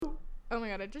Oh my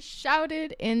god, I just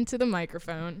shouted into the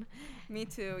microphone. Me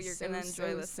too. You're gonna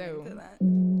enjoy listening to that.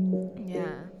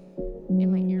 Yeah.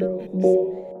 In my ear holes.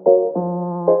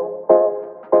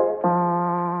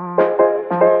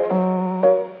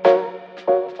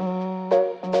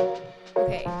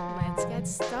 Okay, let's get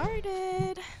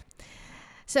started.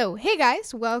 So, hey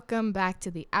guys, welcome back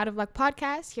to the Out of Luck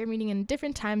podcast. Here meeting in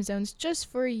different time zones just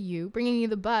for you, bringing you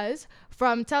the buzz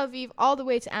from Tel Aviv all the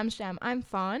way to Amsterdam. I'm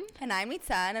Fawn. And I'm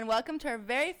Nitzan, and welcome to our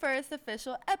very first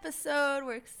official episode.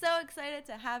 We're so excited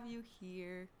to have you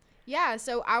here. Yeah,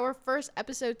 so our first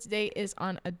episode today is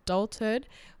on adulthood.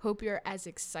 Hope you're as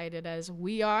excited as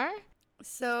we are.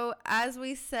 So, as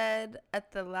we said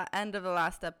at the end of the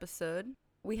last episode,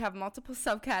 we have multiple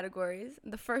subcategories.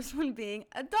 The first one being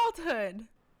adulthood.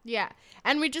 Yeah,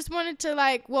 and we just wanted to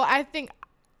I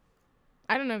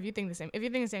don't know if you think the same. If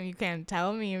you think the same, you can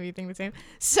tell me if you think the same.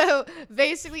 So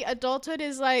basically, adulthood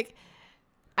is I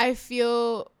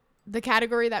feel the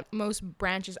category that most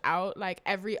branches out. Like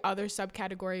every other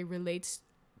subcategory relates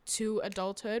to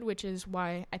adulthood, which is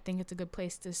why I think it's a good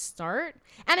place to start.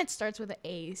 And it starts with an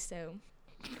A, so.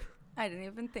 I didn't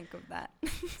even think of that.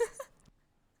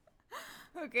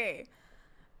 Okay.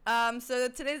 So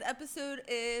today's episode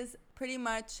is pretty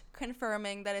much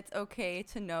confirming that it's okay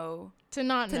to not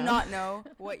know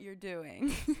what you're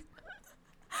doing.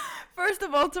 First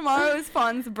of all, tomorrow is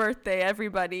Fawn's birthday,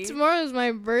 everybody. Tomorrow is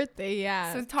my birthday,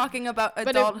 yeah. So talking about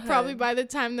adulthood. But probably by the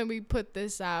time that we put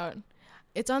this out,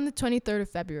 it's on the 23rd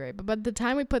of February. But by the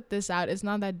time we put this out, it's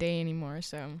not that day anymore.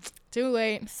 So too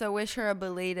late. So wish her a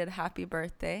belated happy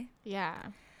birthday. Yeah.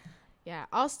 Yeah,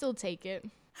 I'll still take it.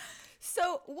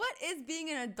 So what is being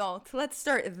an adult? Let's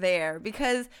start there,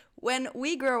 because when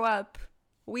we grow up,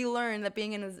 we learn that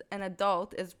being an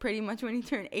adult is pretty much when you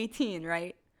turn 18,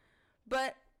 right?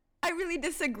 But I really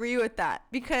disagree with that,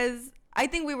 because I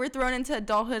think we were thrown into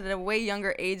adulthood at a way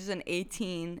younger age than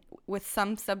 18 with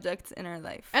some subjects in our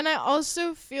life. And I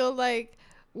also feel like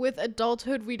with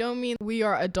adulthood, we don't mean we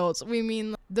are adults. We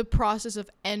mean the process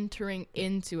of entering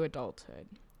into adulthood.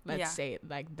 Let's say it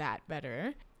like that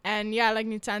better. And yeah, like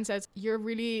Nitzan says, you're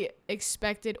really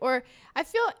expected, or I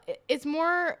feel it's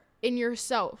more in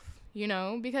yourself, you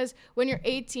know, because when you're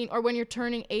 18 or when you're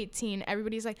turning 18,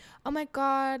 everybody's like, oh my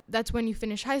God, that's when you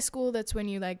finish high school. That's when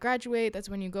you graduate. That's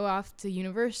when you go off to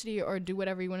university or do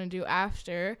whatever you want to do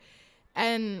after.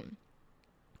 But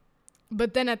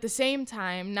then at the same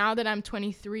time, now that I'm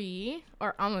 23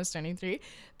 or almost 23,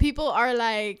 people are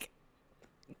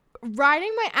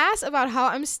riding my ass about how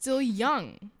I'm still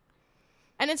young.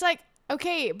 And it's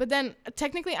okay, but then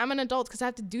technically I'm an adult because I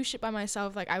have to do shit by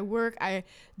myself. I work, I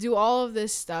do all of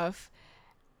this stuff.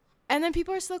 And then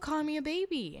people are still calling me a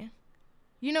baby.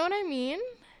 You know what I mean?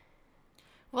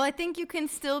 Well, I think you can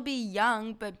still be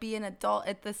young but be an adult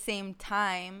at the same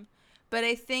time. But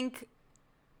I think,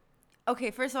 okay,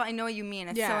 first of all, I know what you mean.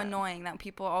 It's so annoying that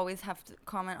people always have to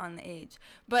comment on the age.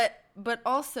 But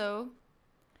also,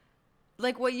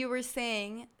 like what you were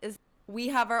saying is, we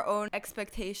have our own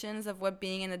expectations of what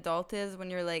being an adult is when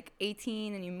you're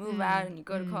 18 and you move out and you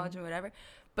go to college or whatever.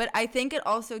 But I think it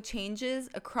also changes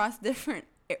across different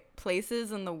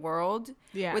places in the world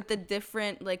with the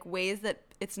different ways that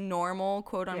it's normal,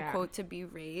 quote unquote, to be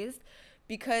raised.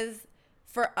 Because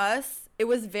for us, it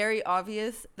was very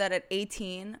obvious that at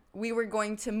 18, we were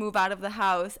going to move out of the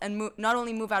house and not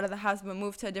only move out of the house, but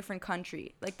move to a different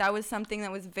country. That was something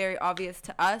that was very obvious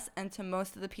to us and to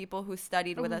most of the people who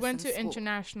studied with us in school. We went to school.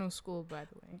 international school, by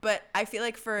the way. But I feel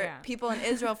like for people in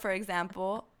Israel, for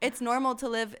example, it's normal to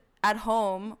live at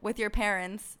home with your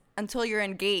parents until you're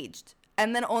engaged.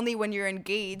 And then only when you're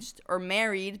engaged or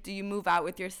married do you move out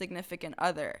with your significant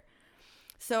other.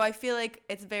 So I feel like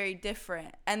it's very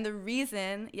different. And the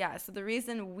reason,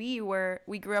 we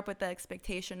grew up with the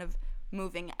expectation of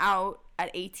moving out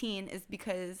at 18 is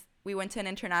because we went to an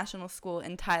international school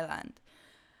in Thailand.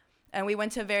 And we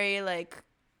went to a very,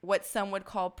 what some would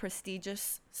call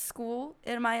prestigious school,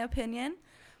 in my opinion.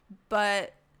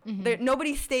 But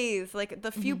nobody stays.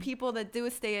 The few people that do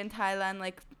stay in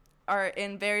Thailand, are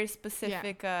in very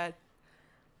specific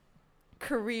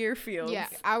career fields. Yeah,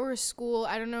 our school,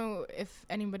 I don't know if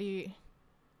everybody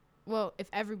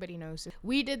knows it.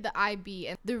 We did the IB,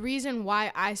 and the reason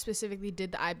why I specifically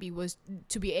did the IB was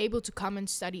to be able to come and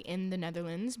study in the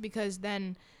Netherlands, because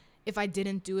then if I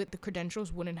didn't do it, the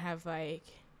credentials wouldn't have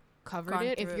covered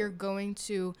it. If you're going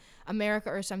to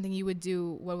America or something, you would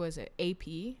do, what was it,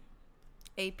 AP?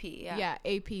 AP, yeah. Yeah,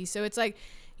 AP. So it's going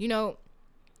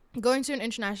to an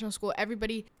international school,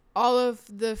 all of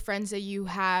the friends that you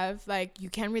have, you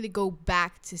can't really go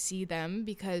back to see them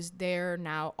because they're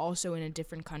now also in a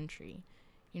different country.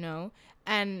 you know?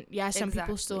 And yeah, some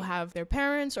people still have their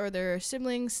parents or their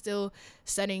siblings still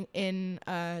studying in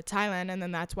Thailand, and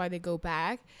then that's why they go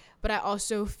back. But I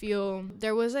also feel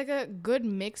there was like a good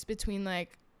mix between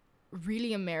like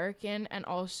really American and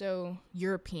also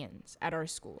Europeans at our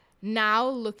school. Now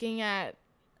looking at,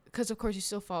 because of course you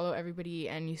still follow everybody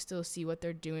and you still see what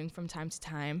they're doing from time to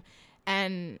time,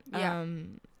 and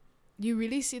you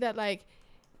really see that like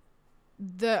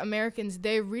the Americans,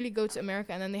 they really go to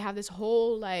America, and then they have this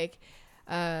whole like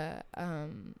how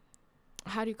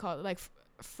do you call it, like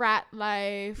frat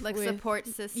life, like with support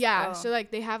system. Yeah, so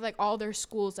like they have like all their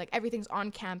schools, like everything's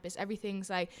on campus, everything's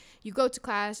like you go to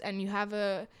class and you have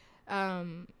a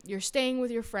you're staying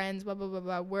with your friends, blah blah blah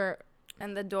blah, where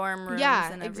and the dorm rooms,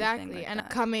 and exactly like and that.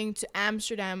 Coming to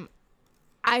Amsterdam,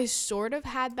 I sort of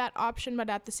had that option, but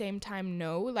at the same time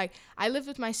no. Like I lived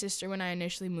with my sister when I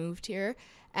initially moved here,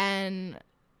 and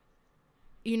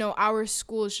you know, our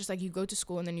school is just like you go to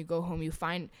school and then you go home, you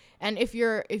find, and if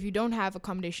you don't have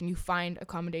accommodation, you find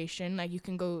accommodation. Like you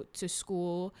can go to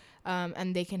school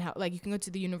and they can help, like you can go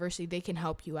to the university, they can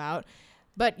help you out,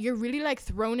 but you're really like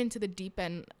thrown into the deep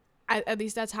end. At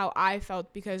least that's how I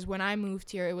felt, because when I moved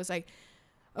here it was like,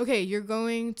 okay, you're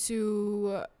going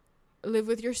to live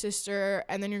with your sister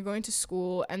and then you're going to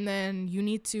school and then you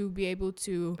need to be able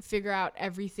to figure out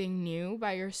everything new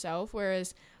by yourself,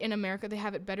 whereas in America they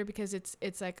have it better because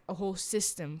it's like a whole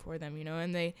system for them, you know,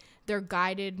 and they're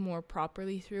guided more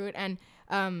properly through it. And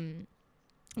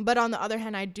but on the other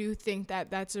hand, I do think that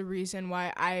that's a reason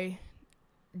why I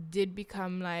did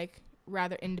become like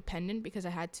rather independent, because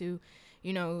I had to,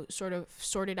 you know, sort of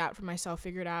sort it out for myself,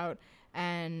 figure it out,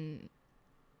 and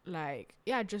like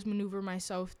just maneuver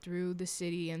myself through the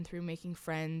city and through making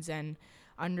friends and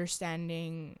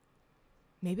understanding.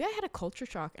 Maybe I had a culture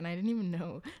shock and I didn't even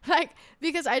know, like,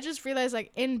 because I just realized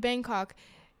like in Bangkok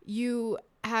you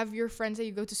have your friends that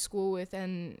you go to school with,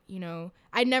 and you know,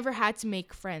 I never had to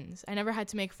make friends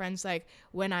like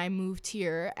when I moved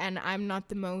here, and I'm not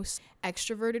the most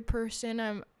extroverted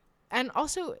person. And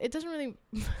also it doesn't really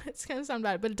it's gonna sound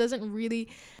bad, but it doesn't really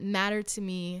matter to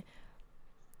me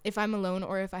if I'm alone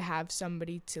or if I have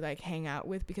somebody to like hang out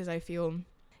with, because I feel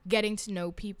getting to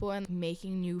know people and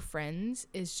making new friends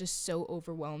is just so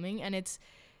overwhelming, and it's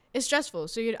stressful.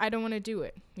 So I don't want to do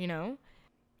it, you know?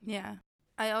 Yeah.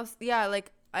 I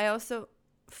also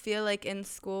feel like in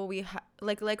school we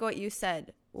like what you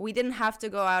said, we didn't have to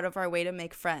go out of our way to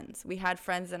make friends. We had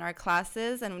friends in our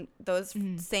classes, and those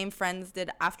same friends did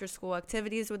after school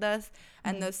activities with us,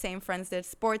 and those same friends did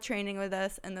sport training with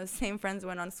us, and those same friends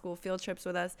went on school field trips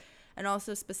with us. And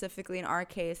also specifically in our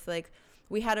case, like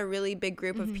we had a really big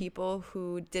group of people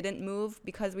who didn't move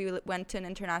because we went to an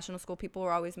international school. People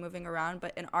were always moving around,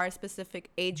 but in our specific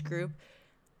age group,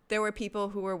 there were people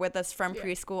who were with us from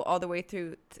preschool all the way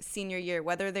through senior year.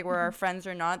 Whether they were our friends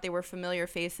or not, they were familiar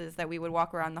faces that we would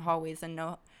walk around the hallways and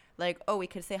know, like, oh, we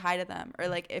could say hi to them. Or,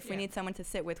 like, if we need someone to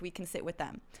sit with, we can sit with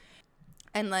them.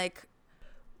 And, like,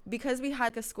 because we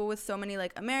had a school with so many,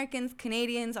 like, Americans,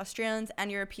 Canadians, Australians,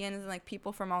 and Europeans, and, like,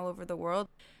 people from all over the world,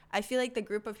 I feel like the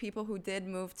group of people who did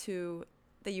move to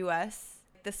the U.S.,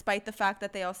 despite the fact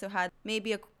that they also had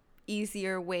maybe a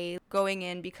easier way going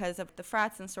in because of the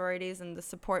frats and sororities and the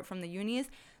support from the unis,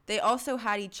 they also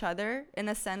had each other in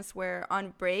a sense where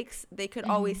on breaks they could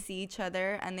always see each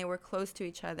other, and they were close to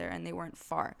each other and they weren't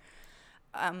far.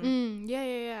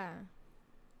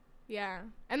 Yeah.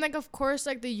 And like, of course,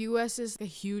 like the US is a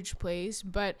huge place,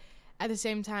 but at the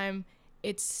same time,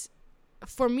 it's,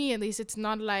 for me at least, it's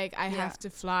not like I have to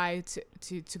fly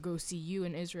to go see you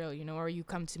in Israel, you know, or you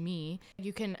come to me.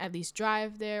 You can at least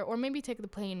drive there, or maybe take the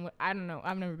plane. I don't know.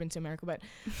 I've never been to America, but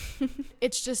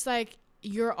it's just like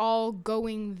you're all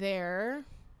going there,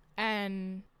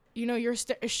 and you know, you're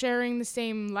sharing the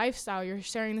same lifestyle. You're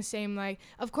sharing the same, like,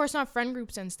 of course not friend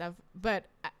groups and stuff, but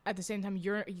at the same time,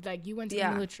 you're like, you went to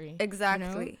the military. Exactly.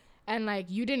 You know? And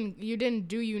like you didn't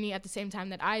do uni at the same time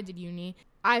that I did uni.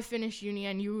 I finished uni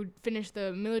and you finished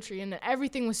the military, and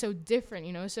everything was so different,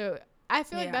 you know? So I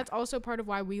feel like that's also part of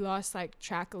why we lost like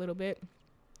track a little bit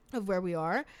of where we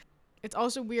are. It's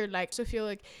also weird, like, so feel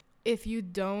like if you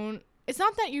don't, it's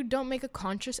not that you don't make a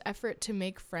conscious effort to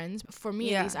make friends. For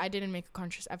me, at least, I didn't make a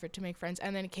conscious effort to make friends.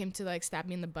 And then it came to like stab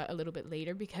me in the butt a little bit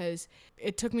later, because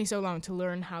it took me so long to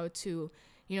learn how to,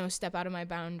 you know, step out of my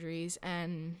boundaries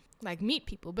and like meet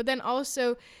people. But then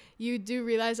also you do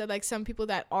realize that like some people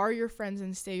that are your friends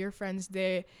and stay your friends,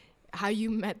 how you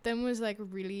met them was like a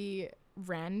really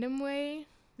random way.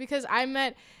 Because I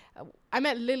met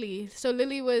Lily. So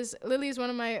Lily is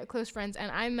one of my close friends,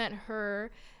 and I met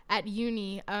her at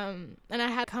uni, and I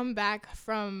had come back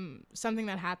from something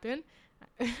that happened,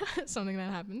 something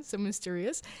that happened, so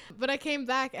mysterious. But I came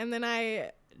back and then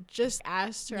I just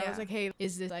asked her, I was like, hey,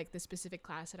 is this like the specific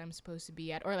class that I'm supposed to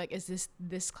be at, or like is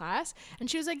this class? And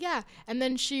she was like, yeah. And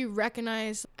then she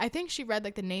recognized, I think she read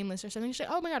like the name list or something. She's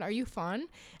like, oh my god, are you Fun?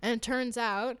 And it turns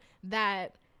out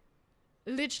that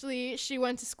literally she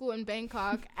went to school in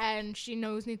Bangkok and she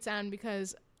knows Nitsan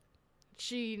because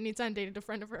Nitsan dated a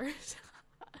friend of hers.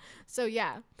 So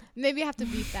yeah, maybe I have to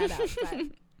beat that up.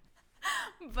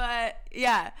 But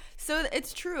yeah, so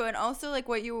it's true. And also like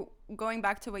going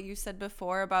back to what you said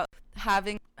before about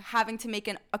having to make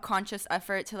a conscious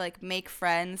effort to like make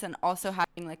friends, and also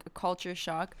having like a culture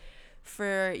shock.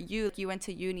 For you went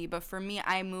to uni, but for me,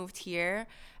 I moved here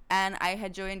and I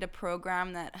had joined a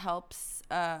program that helps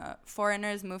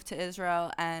foreigners move to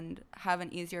Israel and have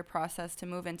an easier process to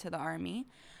move into the army.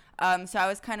 So I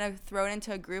was kind of thrown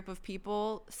into a group of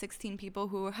people, 16 people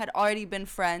who had already been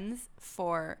friends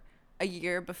for a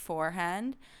year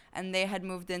beforehand, and they had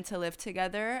moved in to live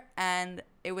together, and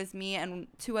it was me and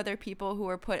 2 other people who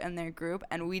were put in their group,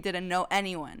 and we didn't know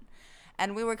anyone,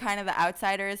 and we were kind of the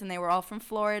outsiders, and they were all from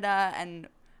Florida, and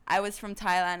I was from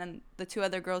Thailand, and the 2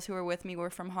 other girls who were with me were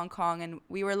from Hong Kong, and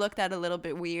we were looked at a little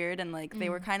bit weird, and like they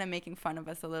were kind of making fun of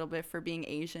us a little bit for being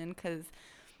Asian, because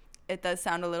it does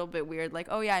sound a little bit weird, like,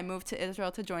 oh yeah, I moved to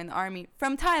Israel to join the army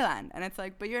from Thailand, and it's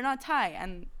like, but you're not Thai,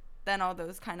 and then all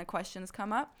those kind of questions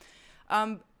come up.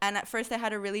 And at first I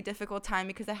had a really difficult time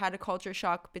because I had a culture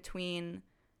shock between,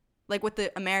 like, with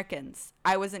the Americans.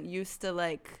 I wasn't used to,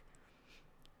 like,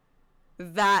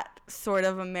 that sort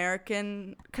of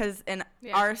American, because in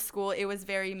our school it was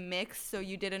very mixed, so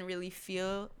you didn't really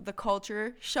feel the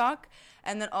culture shock.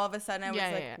 And then all of a sudden I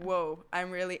was whoa,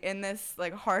 I'm really in this,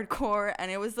 like, hardcore.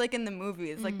 And it was like in the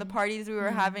movies. Like, the parties we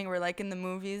were having were like in the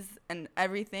movies and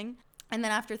everything. And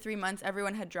then after 3 months,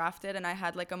 everyone had drafted, and I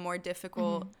had, like, a more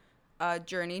difficult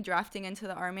journey drafting into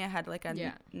the army. I had like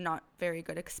a not very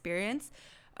good experience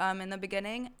in the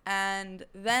beginning, and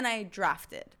then I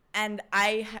drafted, and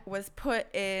I was put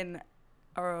in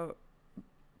a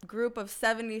group of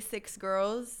 76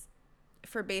 girls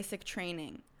for basic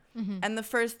training. And the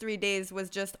first 3 days was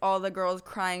just all the girls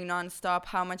crying nonstop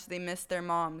how much they missed their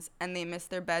moms and they missed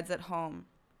their beds at home.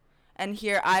 And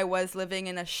here I was living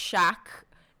in a shack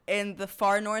in the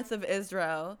far north of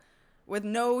Israel with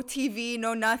no TV,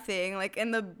 no nothing, like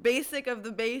in the basic of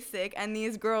the basic, and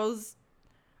these girls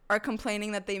are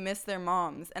complaining that they miss their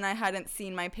moms, and I hadn't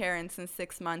seen my parents in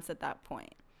 6 months at that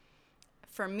point.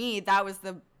 For me, that was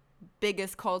the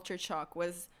biggest culture shock,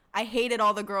 was I hated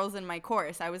all the girls in my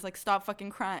course. I was like, stop fucking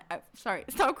crying.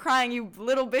 Stop crying, you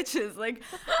little bitches. Like,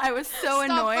 I was so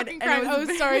annoyed. Stop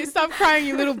fucking crying. Stop crying,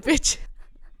 you little bitch.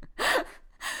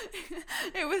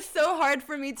 It was so hard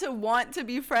for me to want to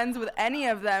be friends with any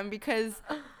of them because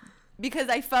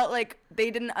I felt like they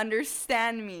didn't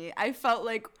understand me. I felt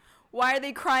like, why are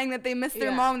they crying that they missed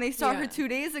their mom? They saw her 2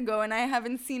 days ago, and I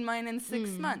haven't seen mine in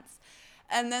 6 months.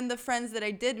 And then the friends that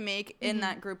I did make in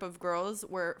that group of girls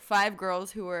were 5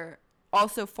 girls who were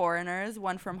also foreigners,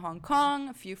 one from Hong Kong,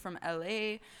 a few from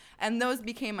LA, and those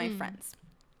became my friends.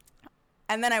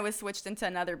 And then I was switched into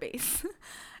another base.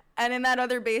 And in that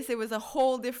other base, it was a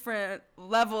whole different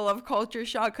level of culture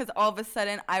shock, because all of a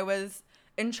sudden I was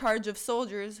in charge of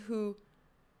soldiers who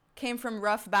came from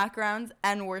rough backgrounds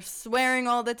and were swearing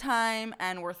all the time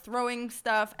and were throwing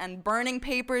stuff and burning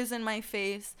papers in my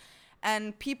face,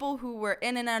 and people who were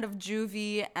in and out of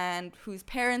juvie and whose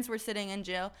parents were sitting in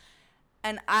jail.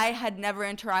 And I had never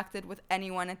interacted with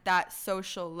anyone at that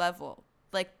social level.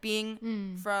 Like,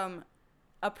 being from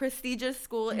a prestigious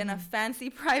school in a fancy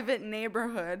private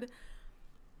neighborhood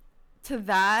to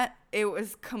that, it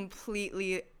was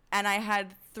completely, and I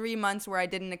had 3 months where I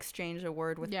didn't exchange a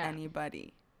word with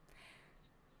anybody.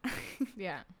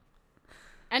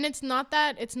 And it's not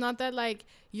that like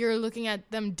you're looking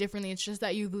at them differently. It's just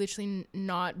that you've literally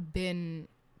not been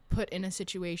put in a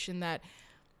situation that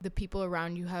the people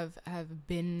around you have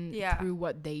been through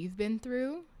what they've been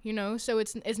through, you know? So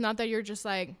it's not that you're just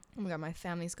like, oh my god, my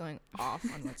family's going off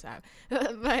on WhatsApp.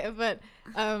 but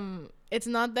it's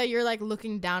not that you're like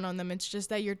looking down on them. It's just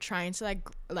that you're trying to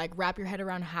like wrap your head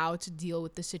around how to deal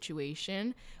with the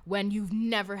situation when you've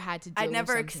never had to deal with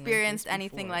never experienced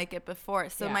anything like it before.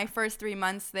 So my first 3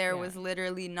 months there was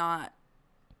literally not,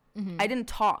 I didn't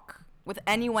talk with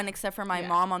anyone except for my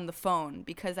mom on the phone,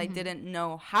 because I didn't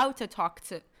know how to talk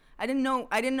to, I didn't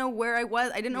know where I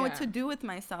was. I didn't know what to do with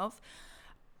myself.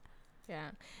 Yeah.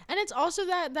 And it's also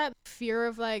that fear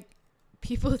of like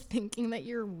people thinking that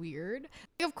you're weird.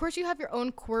 Like, of course you have your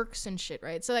own quirks and shit,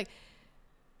 right? So like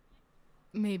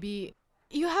maybe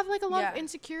you have like a lot of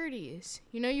insecurities.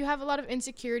 You know, you have a lot of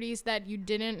insecurities that you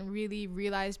didn't really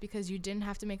realize because you didn't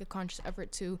have to make a conscious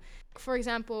effort to. For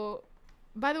example,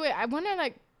 by the way, I want to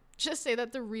like just say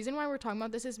that the reason why we're talking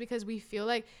about this is because we feel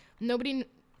like nobody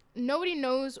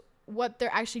knows what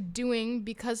they're actually doing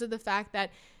because of the fact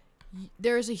that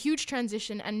there's a huge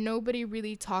transition and nobody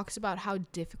really talks about how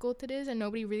difficult it is, and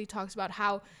nobody really talks about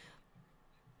how,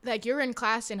 like, you're in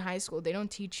class in high school, they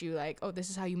don't teach you like, oh, this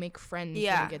is how you make friends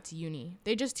when you get to uni.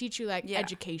 They just teach you like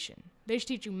education. They just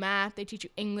teach you math, they teach you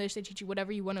English, they teach you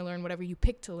whatever you want to learn, whatever you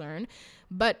pick to learn.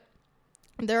 But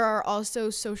there are also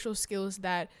social skills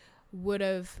that would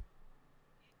have,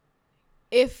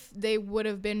 if they would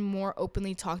have been more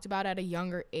openly talked about at a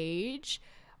younger age,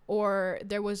 or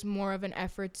there was more of an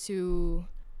effort to,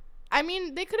 I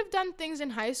mean, they could have done things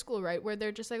in high school, right, where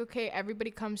they're just like, okay, everybody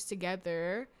comes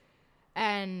together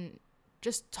and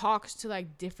just talks to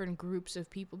like different groups of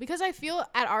people. Because I feel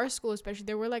at our school especially,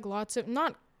 there were like lots of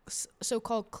not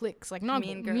so-called cliques, like not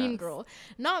mean girl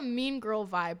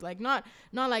vibe, like not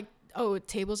like, oh,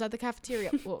 tables at the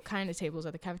cafeteria. Well, kind of tables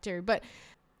at the cafeteria, but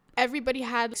everybody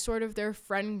had sort of their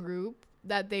friend group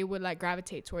that they would like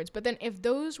gravitate towards. But then if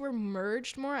those were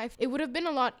merged more, it would have been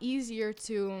a lot easier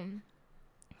to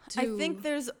I think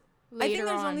there's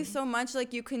only so much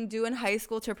like you can do in high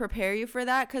school to prepare you for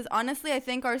that, because honestly I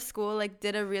think our school like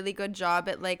did a really good job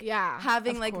at like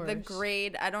having like the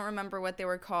grade, I don't remember what they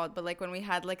were called, but like when we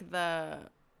had like the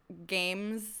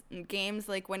games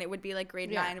like when it would be like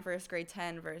grade 9 versus grade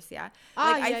 10 versus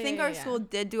I think our school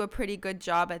did do a pretty good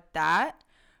job at that,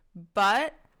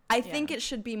 but I think it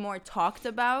should be more talked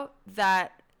about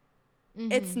that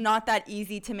it's not that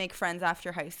easy to make friends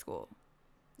after high school.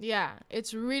 Yeah,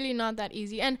 it's really not that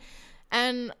easy.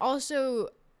 And also,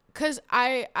 because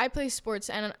I play sports,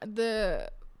 and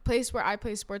the place where I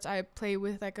play sports, I play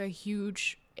with like a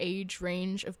huge age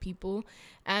range of people,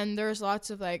 and there's lots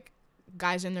of like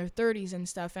guys in their 30s and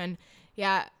stuff. And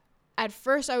yeah, at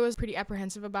first I was pretty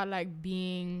apprehensive about like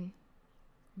being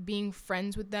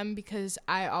friends with them, because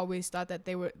I always thought that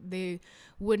they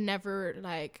would never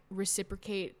like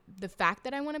reciprocate the fact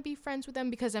that I want to be friends with them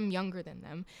because I'm younger than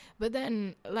them. But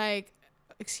then, like,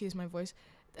 excuse my voice,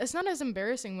 it's not as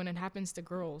embarrassing when it happens to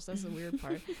girls. That's the weird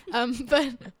part.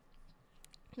 But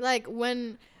like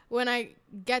when I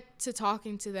get to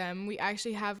talking to them, we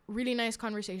actually have really nice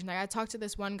conversation. Like I talked to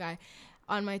this one guy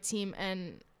on my team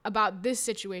and about this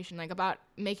situation, like about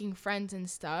making friends and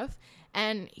stuff.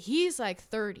 And he's like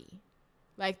 30,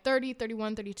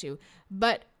 31, 32.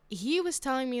 But he was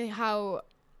telling me how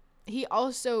he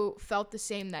also felt the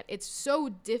same, that it's so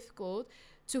difficult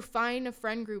to find a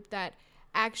friend group that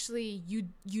actually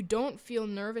you don't feel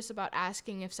nervous about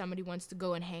asking if somebody wants to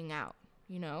go and hang out,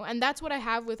 you know? And that's what I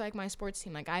have with like my sports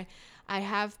team. Like I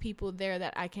have people there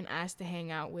that I can ask to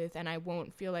hang out with, and I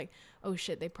won't feel like, oh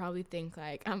shit, they probably think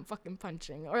like I'm fucking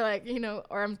punching, or like, you know,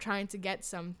 or I'm trying to get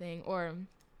something, or,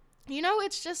 you know,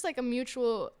 it's just like a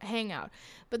mutual hangout.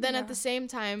 But then at the same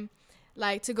time,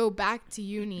 like to go back to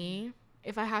uni,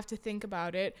 if I have to think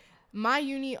about it, my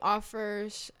uni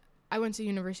offers, I went to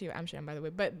University of Amsterdam, by the way,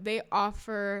 but they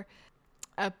offer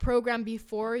a program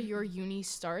before your uni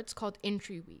starts called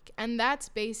Entry Week. And that's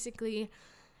basically,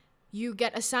 you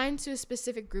get assigned to a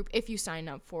specific group if you sign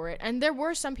up for it. And there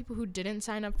were some people who didn't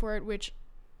sign up for it, which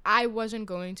I wasn't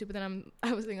going to, but then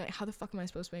I was thinking, like, how the fuck am I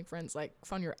supposed to make friends? Like,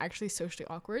 Fawn, you're actually socially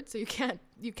awkward, so you can't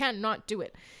not do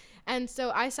it. And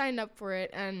so I signed up for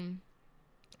it, and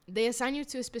they assign you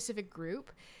to a specific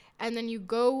group, and then you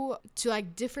go to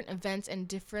like different events and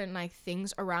different like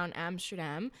things around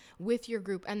Amsterdam with your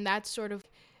group, and that's sort of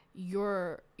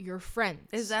your friends.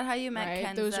 Is that how you met, right?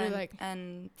 Kenza? Those are like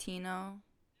and Tino?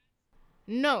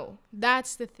 No,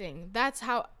 that's the thing. That's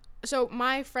how. So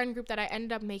my friend group that I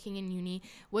ended up making in uni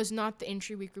was not the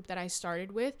Entry Week group that I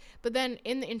started with. But then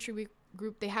in the Entry Week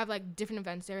group, they have like different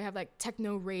events. They have like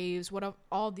techno raves,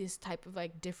 all these type of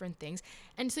like different things.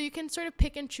 And so you can sort of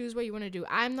pick and choose what you want to do.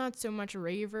 I'm not so much a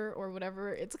raver or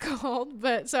whatever it's called,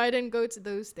 but so I didn't go to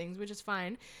those things, which is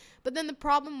fine. But then the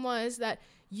problem was that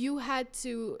you had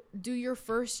to do your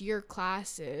first year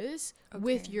classes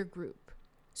with your group.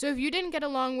 So if you didn't get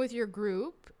along with your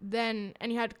group, then,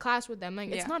 and you had class with them,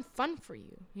 like, it's not fun for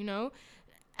you, you know?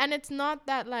 And it's not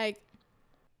that, like,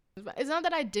 it's not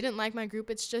that I didn't like my group.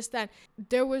 It's just that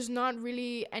there was not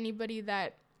really anybody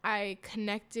that I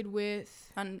connected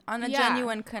with. On a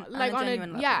genuine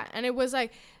level. Yeah, and it was,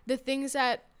 like, the things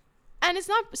that, and it's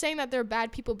not saying that they're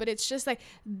bad people, but it's just, like,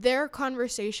 their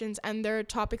conversations and their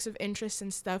topics of interest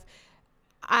and stuff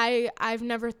I've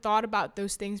never thought about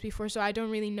those things before, so I don't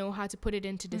really know how to put it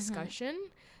into discussion.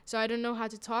 So I don't know how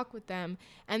to talk with them.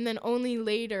 And then only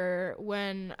later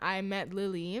when I met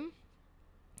Lily,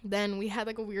 then we had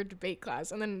like a weird debate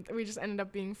class, and then we just ended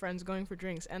up being friends, going for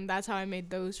drinks, and that's how I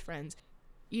made those friends.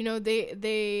 You know,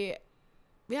 they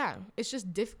yeah, it's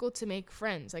just difficult to make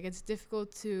friends. Like, it's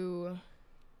difficult to,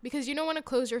 because you don't want to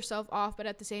close yourself off, but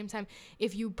at the same time,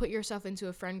 if you put yourself into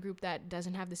a friend group that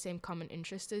doesn't have the same common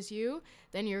interest as you,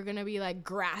 then you're gonna be like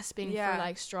grasping for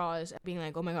like straws, being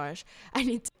like, oh my gosh, I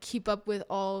need to keep up with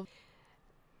all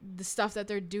the stuff that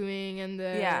they're doing. And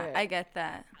I get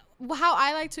that. How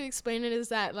I like to explain it is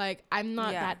that, like, I'm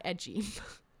not that edgy.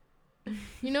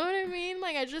 You know what I mean?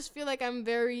 Like, I just feel like I'm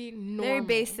very normal. Very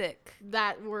basic.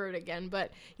 That word again.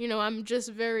 But, you know, I'm just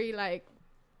very, like,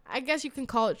 I guess you can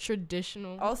call it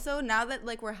traditional. Also, now that,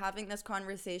 like, we're having this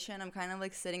conversation, I'm kind of,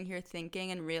 like, sitting here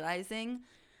thinking and realizing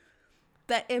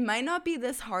that it might not be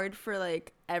this hard for,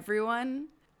 like, everyone.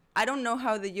 I don't know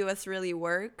how the U.S. really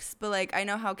works, but, like, I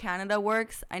know how Canada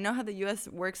works. I know how the U.S.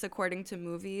 works according to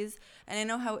movies, and I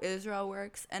know how Israel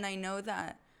works, and I know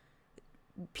that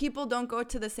people don't go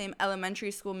to the same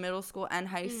elementary school, middle school, and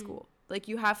high school. Like,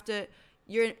 you're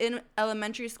in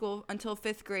elementary school until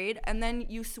 5th grade, and then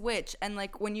you switch, and,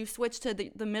 like, when you switch to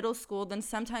the middle school, then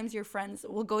sometimes your friends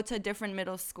will go to a different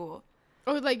middle school.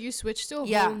 Oh, like, you switch to a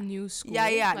whole new school?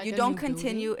 Yeah. Like, you don't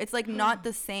continue. Building? It's, like, not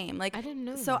the same. Like, I didn't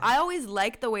know So that. I always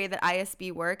liked the way that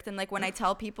ISB worked. And, like, when I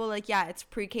tell people, like, yeah, it's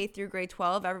pre-K through grade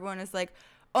 12, everyone is like,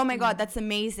 oh, my God, that's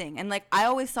amazing. And, like, I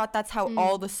always thought that's how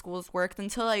all the schools worked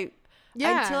until I realized.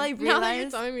 Now that you're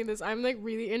telling me this, I'm, like,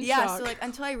 really in shock. Yeah, so, like,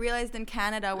 until I realized in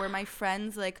Canada where my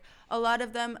friends, like, a lot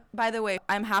of them, by the way,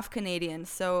 I'm half Canadian.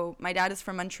 So my dad is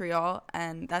from Montreal,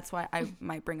 and that's why I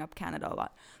might bring up Canada a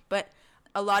lot. But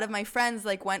a lot of my friends,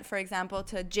 like, went, for example,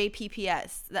 to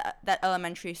JPPS, that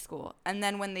elementary school. And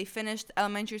then when they finished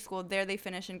elementary school, there they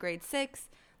finish in grade 6.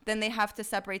 Then they have to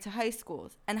separate to high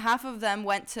schools. And half of them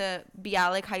went to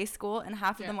Bialik High School, and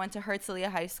half of them went to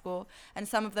Herzliya High School, and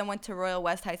some of them went to Royal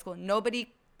West High School.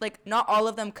 Nobody, like, not all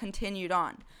of them continued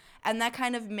on. And that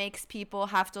kind of makes people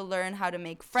have to learn how to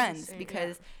make friends,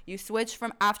 because you switch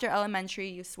from after elementary,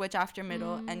 you switch after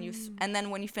middle, and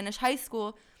then when you finish high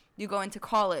school, you go into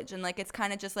college, and, like, it's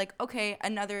kind of just like, okay,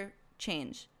 another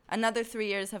change. Another 3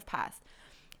 years have passed.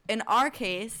 In our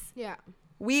case,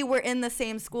 we were in the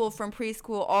same school from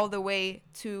preschool all the way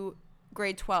to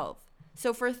grade 12.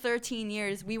 So for 13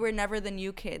 years, we were never the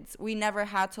new kids. We never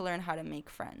had to learn how to make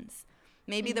friends.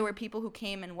 Maybe there were people who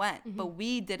came and went, but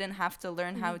we didn't have to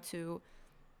learn how to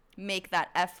make that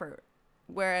effort.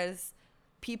 Whereas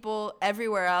people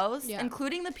everywhere else,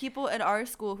 including the people at our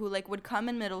school who, like, would come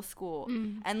in middle school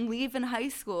and leave in high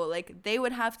school, like, they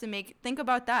would have to think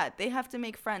about that. They have to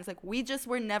make friends. Like, we just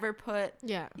were never put.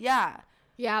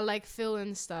 Yeah, like Phil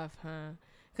and stuff, huh?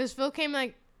 Because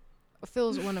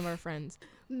Phil's one of our friends.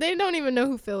 They don't even know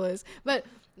who Phil is, but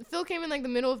Phil came in, like, the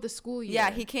middle of the school year. Yeah,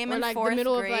 he came in, like, 4th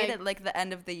grade at, like, the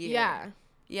end of the year.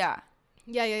 Yeah.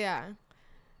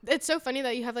 It's so funny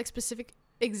that you have, like,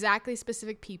 exactly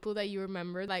specific people that you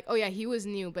remember. Like, oh yeah, he was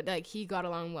new, but, like, he got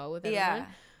along well with everyone.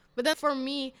 But then for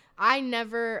me, I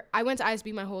went to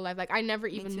ISB my whole life. Like, I never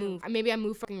even moved. Maybe I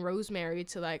moved fucking Rosemary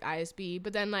to, like, ISB,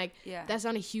 but then, like, that's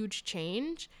not a huge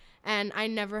change. And I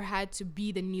never had to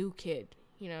be the new kid,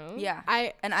 you know? Yeah.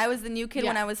 I was the new kid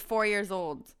when I was 4 years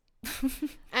old.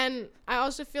 And I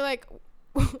also feel like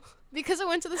because I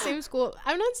went to the same school,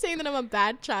 I'm not saying that I'm a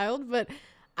bad child, but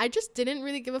I just didn't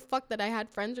really give a fuck that I had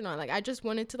friends or not. Like, I just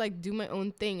wanted to, like, do my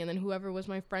own thing, and then whoever was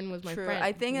my friend was my friend.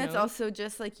 I think that's also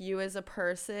just, like, you as a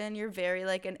person. You're very,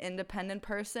 like, an independent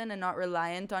person and not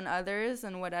reliant on others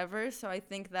and whatever. So I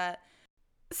think that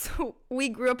we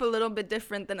grew up a little bit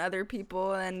different than other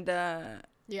people, and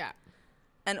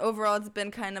and overall it's been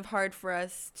kind of hard for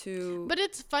us to. But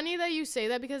it's funny that you say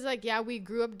that, because, like, we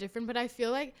grew up different, but I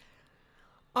feel like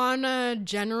on a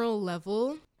general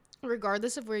level,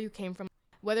 regardless of where you came from,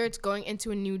 whether it's going into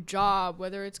a new job,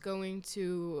 whether it's going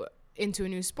into a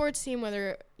new sports team,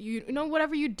 whether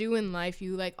whatever you do in life,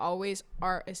 you, like, always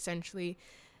are essentially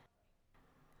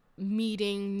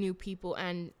meeting new people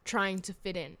and trying to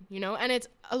fit in, you know? And it's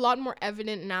a lot more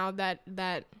evident now that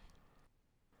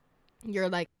you're,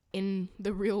 like, in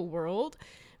the real world,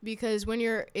 because when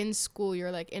you're in school,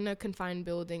 you're, like, in a confined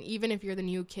building. Even if you're the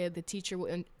new kid, the teacher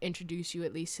will introduce you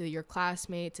at least to your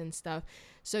classmates and stuff,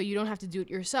 so you don't have to do it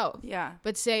yourself. Yeah.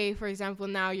 But say, for example,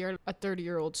 now you're a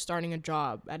 30-year-old starting a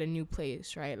job at a new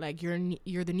place, right? Like, you're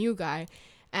the new guy,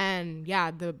 and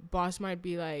the boss might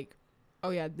be like,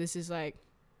 oh yeah, this is, like,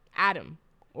 Adam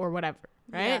or whatever,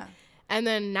 right? And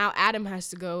then now Adam has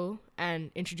to go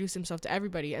and introduce himself to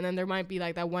everybody. And then there might be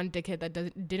like that one dickhead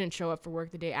that didn't show up for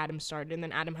work the day Adam started. And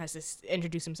then Adam has to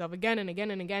introduce himself again and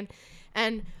again and again.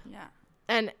 And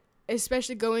and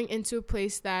especially going into a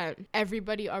place that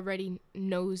everybody already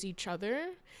knows each other.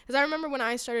 Because I remember when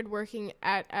I started working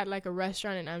at like a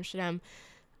restaurant in Amsterdam,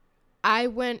 I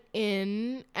went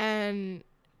in and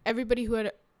everybody who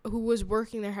was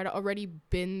working there had already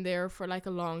been there for like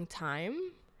a long time.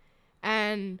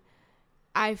 And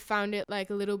I found it like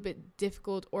a little bit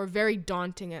difficult, or very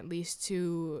daunting at least,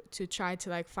 to try to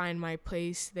like find my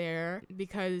place there,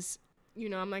 because, you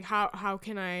know, I'm like, how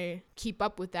can I keep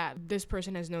up with that? This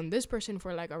person has known this person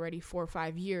for like already 4 or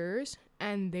 5 years,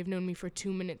 and they've known me for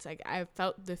 2 minutes. Like, I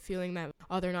felt the feeling that,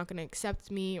 oh, they're not going to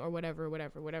accept me or whatever.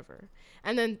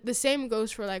 And then the same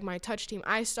goes for like my touch team.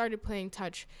 I started playing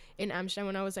touch in Amsterdam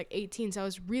when I was like 18, so I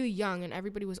was really young and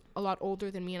everybody was a lot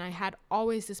older than me, and I had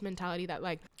always this mentality that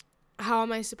like, how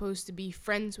am I supposed to be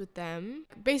friends with them?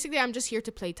 Basically, I'm just here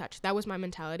to play touch. That was my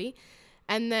mentality.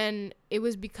 And then it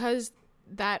was because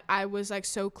that I was like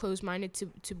so close-minded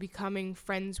to becoming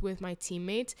friends with my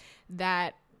teammates,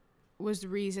 that was the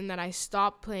reason that I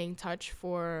stopped playing touch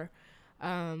for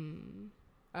quite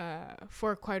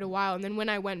a while. And then when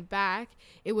I went back,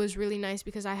 it was really nice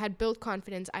because I had built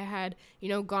confidence. I had, you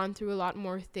know, gone through a lot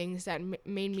more things that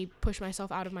made me push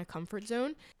myself out of my comfort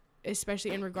zone, especially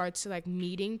in regards to like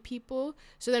meeting people.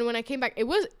 So then when I came back, it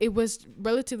was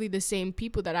relatively the same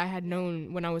people that I had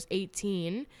known when I was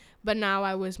 18, but now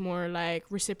I was more like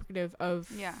reciprocative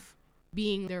of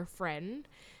being their friend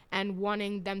and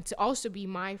wanting them to also be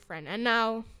my friend. And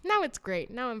now it's great.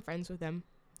 Now I'm friends with them.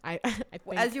 I think,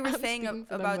 as you were saying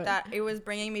about that, it was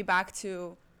bringing me back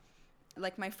to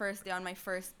like my first day on my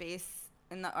first base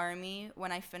in the army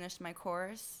when I finished my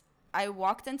course. I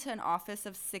walked into an office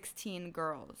of 16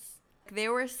 girls.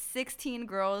 There were 16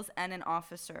 girls and an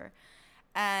officer.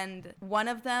 And one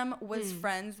of them was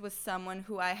friends with someone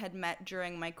who I had met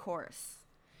during my course.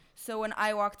 So when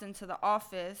I walked into the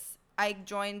office, I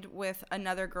joined with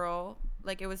another girl.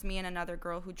 Like, it was me and another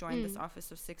girl who joined this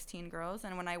office of 16 girls.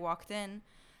 And when I walked in,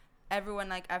 everyone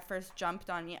like at first jumped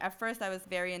on me. At first I was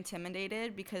very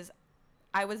intimidated because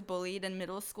I was bullied in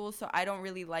middle school, so I don't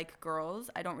really like girls.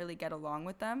 I don't really get along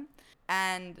with them.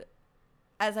 And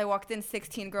as I walked in,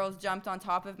 16 girls jumped on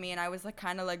top of me, and I was like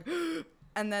kind of like,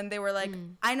 and then they were like,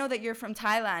 I know that you're from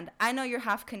Thailand. I know you're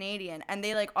half Canadian. And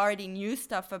they like already knew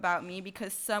stuff about me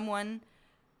because someone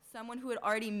who had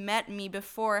already met me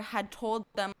before had told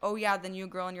them, oh yeah, the new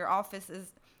girl in your office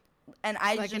is, and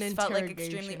I like just felt like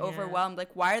extremely overwhelmed.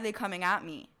 Like, why are they coming at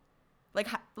me? Like,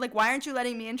 why aren't you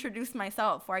letting me introduce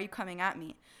myself? Why are you coming at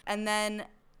me? And then,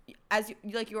 as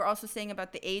you were also saying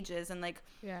about the ages, and like,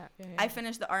 I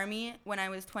finished the army when I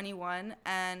was 21,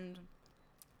 and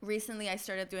recently I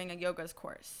started doing a yoga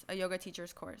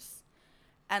teacher's course.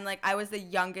 And like, I was the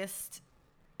youngest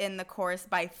in the course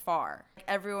by far.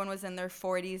 Everyone was in their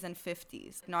 40s and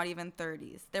 50s, not even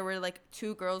 30s. There were like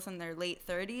 2 girls in their late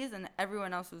 30s, and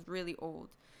everyone else was really old.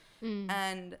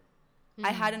 And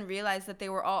I hadn't realized that they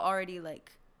were all already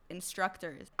like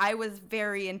instructors. I was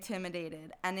very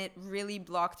intimidated, and it really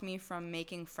blocked me from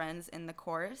making friends in the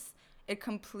course. It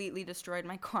completely destroyed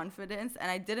my confidence,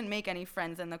 and I didn't make any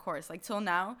friends in the course. Like, till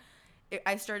now,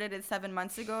 I started it 7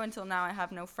 months ago. Until now, I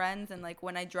have no friends. And like,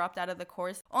 when I dropped out of the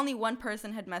course, only one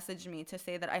person had messaged me to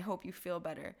say that I hope you feel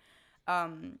better.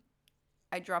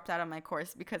 I dropped out of my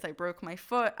course because I broke my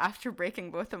foot after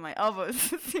breaking both of my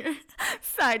elbows.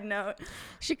 Side note.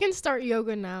 She can start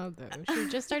yoga now, though. She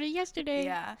just started yesterday.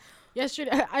 Yeah.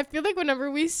 Yesterday. I feel like whenever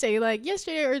we say like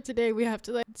yesterday or today, we have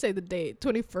to like say the date,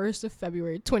 21st of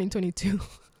February, 2022.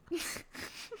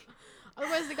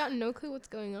 Otherwise, they got no clue what's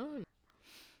going on.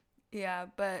 Yeah,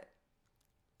 but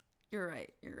you're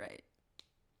right.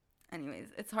 Anyways,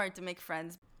 it's hard to make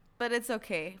friends. But it's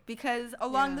okay, because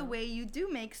along the way, you do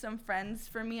make some friends.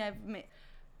 For me, I've met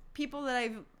people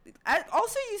that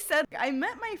also, you said, I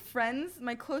met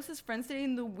my closest friends today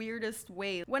in the weirdest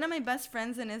way. One of my best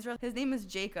friends in Israel, his name is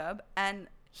Jacob, and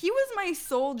he was my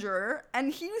soldier,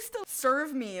 and he used to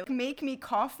serve me, make me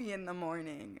coffee in the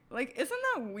morning. Like, isn't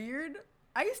that weird?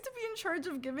 I used to be in charge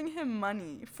of giving him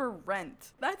money for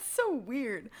rent. That's so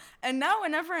weird. And now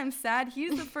whenever I'm sad,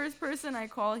 he's the first person I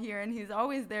call here, and he's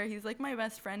always there. He's like my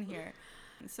best friend here.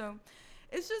 So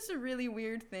it's just a really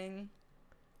weird thing.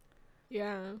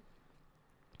 Yeah.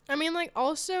 I mean, like,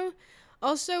 also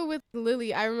with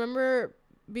Lily, I remember,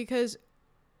 because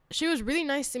she was really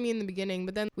nice to me in the beginning,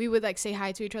 but then we would like say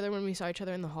hi to each other when we saw each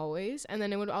other in the hallways, and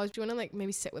then it would always be, want to like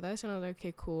maybe sit with us, and I was like,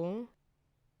 okay, cool.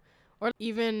 Or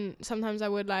even sometimes I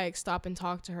would like stop and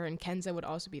talk to her, and Kenza would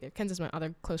also be there. Kenza's my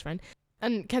other close friend.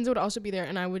 And Kenza would also be there,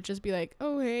 and I would just be like,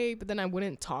 oh, hey. But then I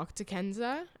wouldn't talk to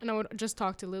Kenza, and I would just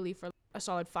talk to Lily for a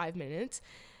solid 5 minutes.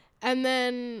 And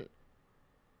then,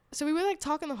 so we would like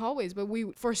talk in the hallways, but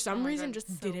we, for some reason,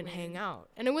 just didn't hang out.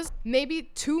 And it was maybe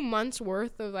 2 months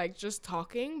worth of like just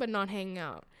talking, but not hanging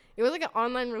out. It was like an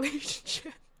online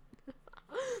relationship.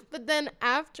 But then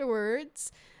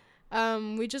afterwards,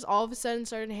 we just all of a sudden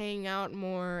started hanging out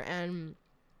more, and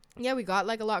yeah, we got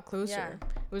like a lot closer. Yeah.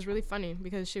 It was really funny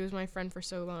because she was my friend for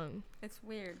so long. It's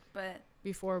weird, but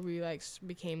before we like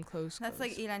became close. That's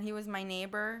like Ilan. He was my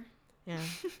neighbor. Yeah.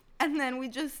 And then we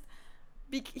just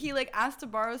he like asked to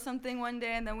borrow something one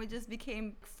day, and then we just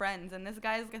became friends. And this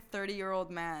guy's like a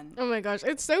 30-year-old man. Oh my gosh,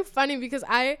 it's so funny because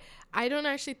I don't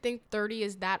actually think 30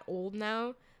 is that old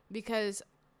now, because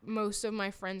most of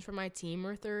my friends from my team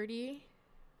are 30.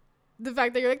 The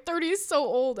fact that you're like 30 is so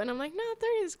old, and I'm like, no, 30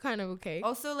 is kind of okay.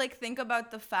 Also, like, think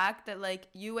about the fact that like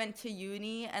you went to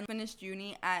uni and finished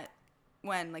uni at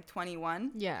when, like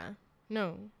 21? Yeah.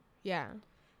 No. Yeah.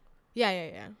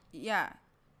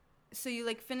 So you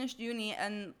like finished uni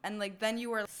and like then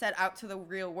you were set out to the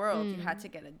real world. You had to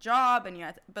get a job, and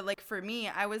but like for me,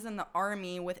 I was in the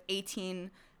army with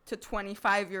 18 to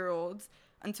 25-year-olds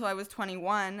until I was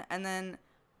 21, and then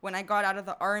when I got out of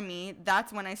the army,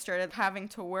 that's when I started having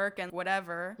to work and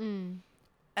whatever. And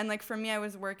like for me, I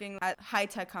was working at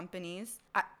high-tech companies.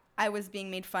 I was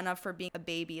being made fun of for being a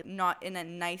baby, not in a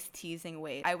nice teasing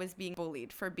way. I was being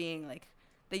bullied for being like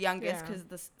the youngest, because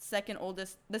the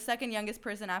second youngest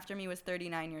person after me was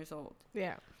 39 years old.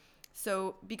 Yeah.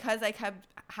 So because I kept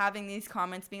having these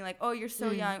comments being like, oh, you're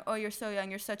so young. Oh, you're so young.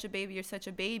 You're such a baby. You're such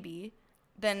a baby.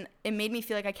 Then it made me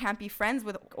feel like I can't be friends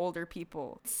with older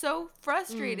people. It's so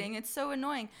frustrating. It's so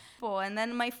annoying. And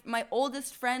then my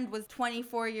oldest friend was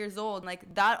 24 years old.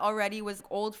 Like, that already was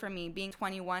old for me, being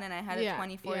 21, and I had a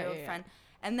 24-year-old friend.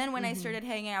 And then when I started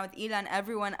hanging out with Ilan,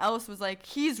 everyone else was like,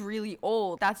 he's really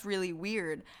old. That's really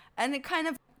weird. And it kind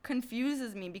of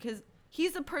confuses me because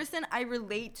he's a person I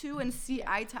relate to and see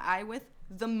eye to eye with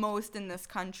the most in this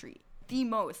country. The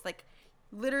most. Like,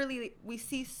 literally, we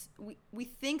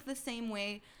think the same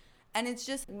way, and it's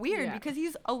just weird because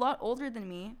he's a lot older than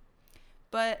me.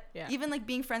 But even like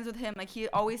being friends with him, like he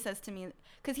always says to me,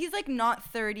 because he's like not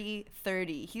 30,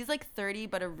 he's like 30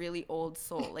 but a really old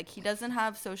soul. Like, he doesn't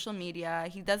have social media,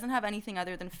 he doesn't have anything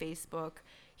other than Facebook,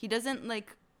 he doesn't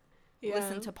like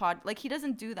listen to like he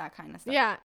doesn't do that kind of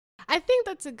stuff. I think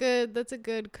that's a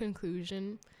good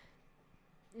conclusion.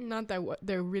 Not that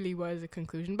there really was a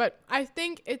conclusion, but I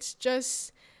think it's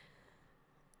just,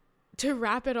 to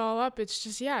wrap it all up, it's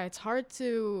just, it's hard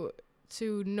to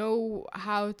know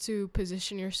how to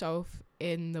position yourself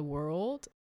in the world.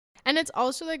 And it's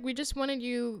also like, we just wanted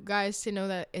you guys to know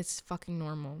that it's fucking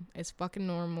normal. It's fucking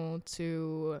normal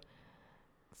to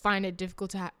find it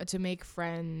difficult to make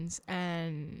friends,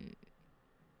 and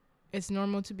it's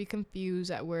normal to be confused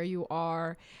at where you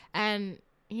are, and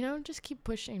just keep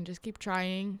pushing, just keep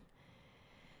trying.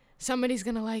 Somebody's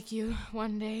gonna like you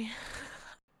one day.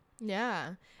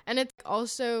 And it's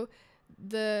also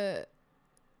the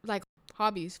like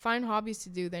hobbies. Find hobbies to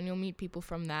do, then you'll meet people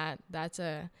from that. That's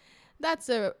a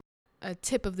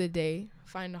tip of the day.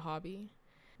 Find a hobby.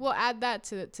 We'll add that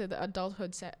to the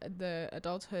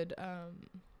adulthood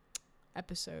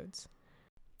episodes.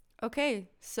 Okay,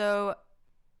 so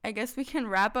I guess we can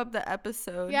wrap up the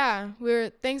episode.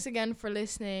 Thanks again for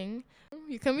listening.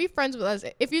 You can be friends with us.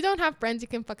 If you don't have friends, you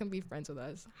can fucking be friends with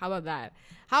us. How about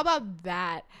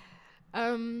that?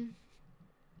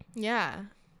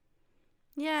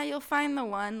 Yeah, you'll find the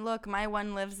one. Look, my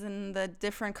one lives in the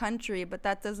different country, but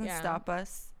that doesn't stop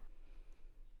us.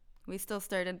 We still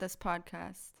started this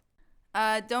podcast.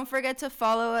 Don't forget to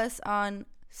follow us on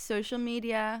social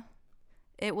media.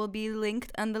 It will be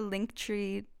linked on the link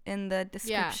tree in the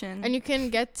description. And you can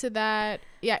get to that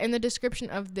in the description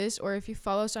of this, or if you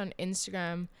follow us on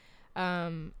Instagram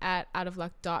at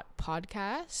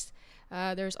outofluck.podcast.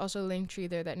 There's also a link tree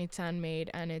there that Nitan made,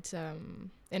 and it's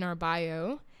in our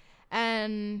bio.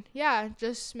 And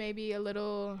just maybe a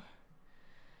little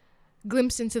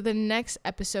glimpse into the next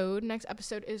episode. Next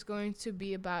episode is going to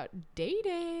be about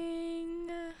dating.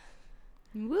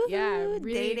 Woo-hoo,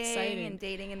 really dating, exciting. And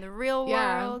dating in the real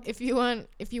world. If you want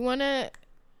to,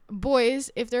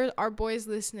 boys, if there are boys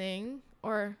listening,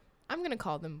 or I'm gonna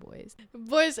call them boys,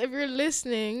 if you're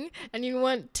listening and you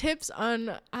want tips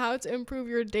on how to improve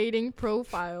your dating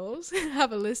profiles,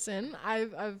 have a listen.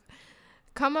 I've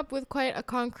come up with quite a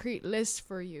concrete list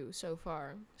for you so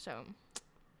far, so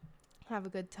have a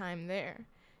good time there.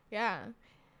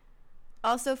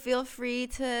 Also, feel free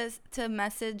to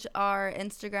message our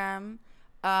Instagram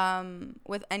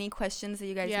with any questions that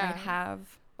you guys might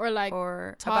have.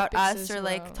 or about us, or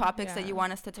like topics that you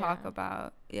want us to talk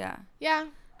about. Yeah.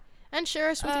 And share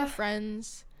us with your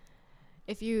friends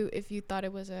if you thought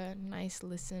it was a nice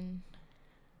listen.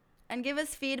 And give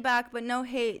us feedback, but no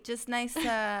hate, just nice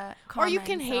comments. Or you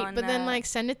can hate, but then like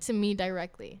send it to me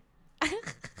directly.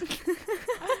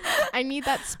 I need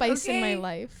that spice in my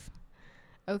life.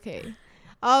 Okay.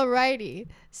 Alrighty.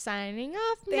 Signing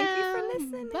off now. Thank you for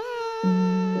listening.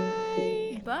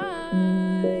 Bye. Bye.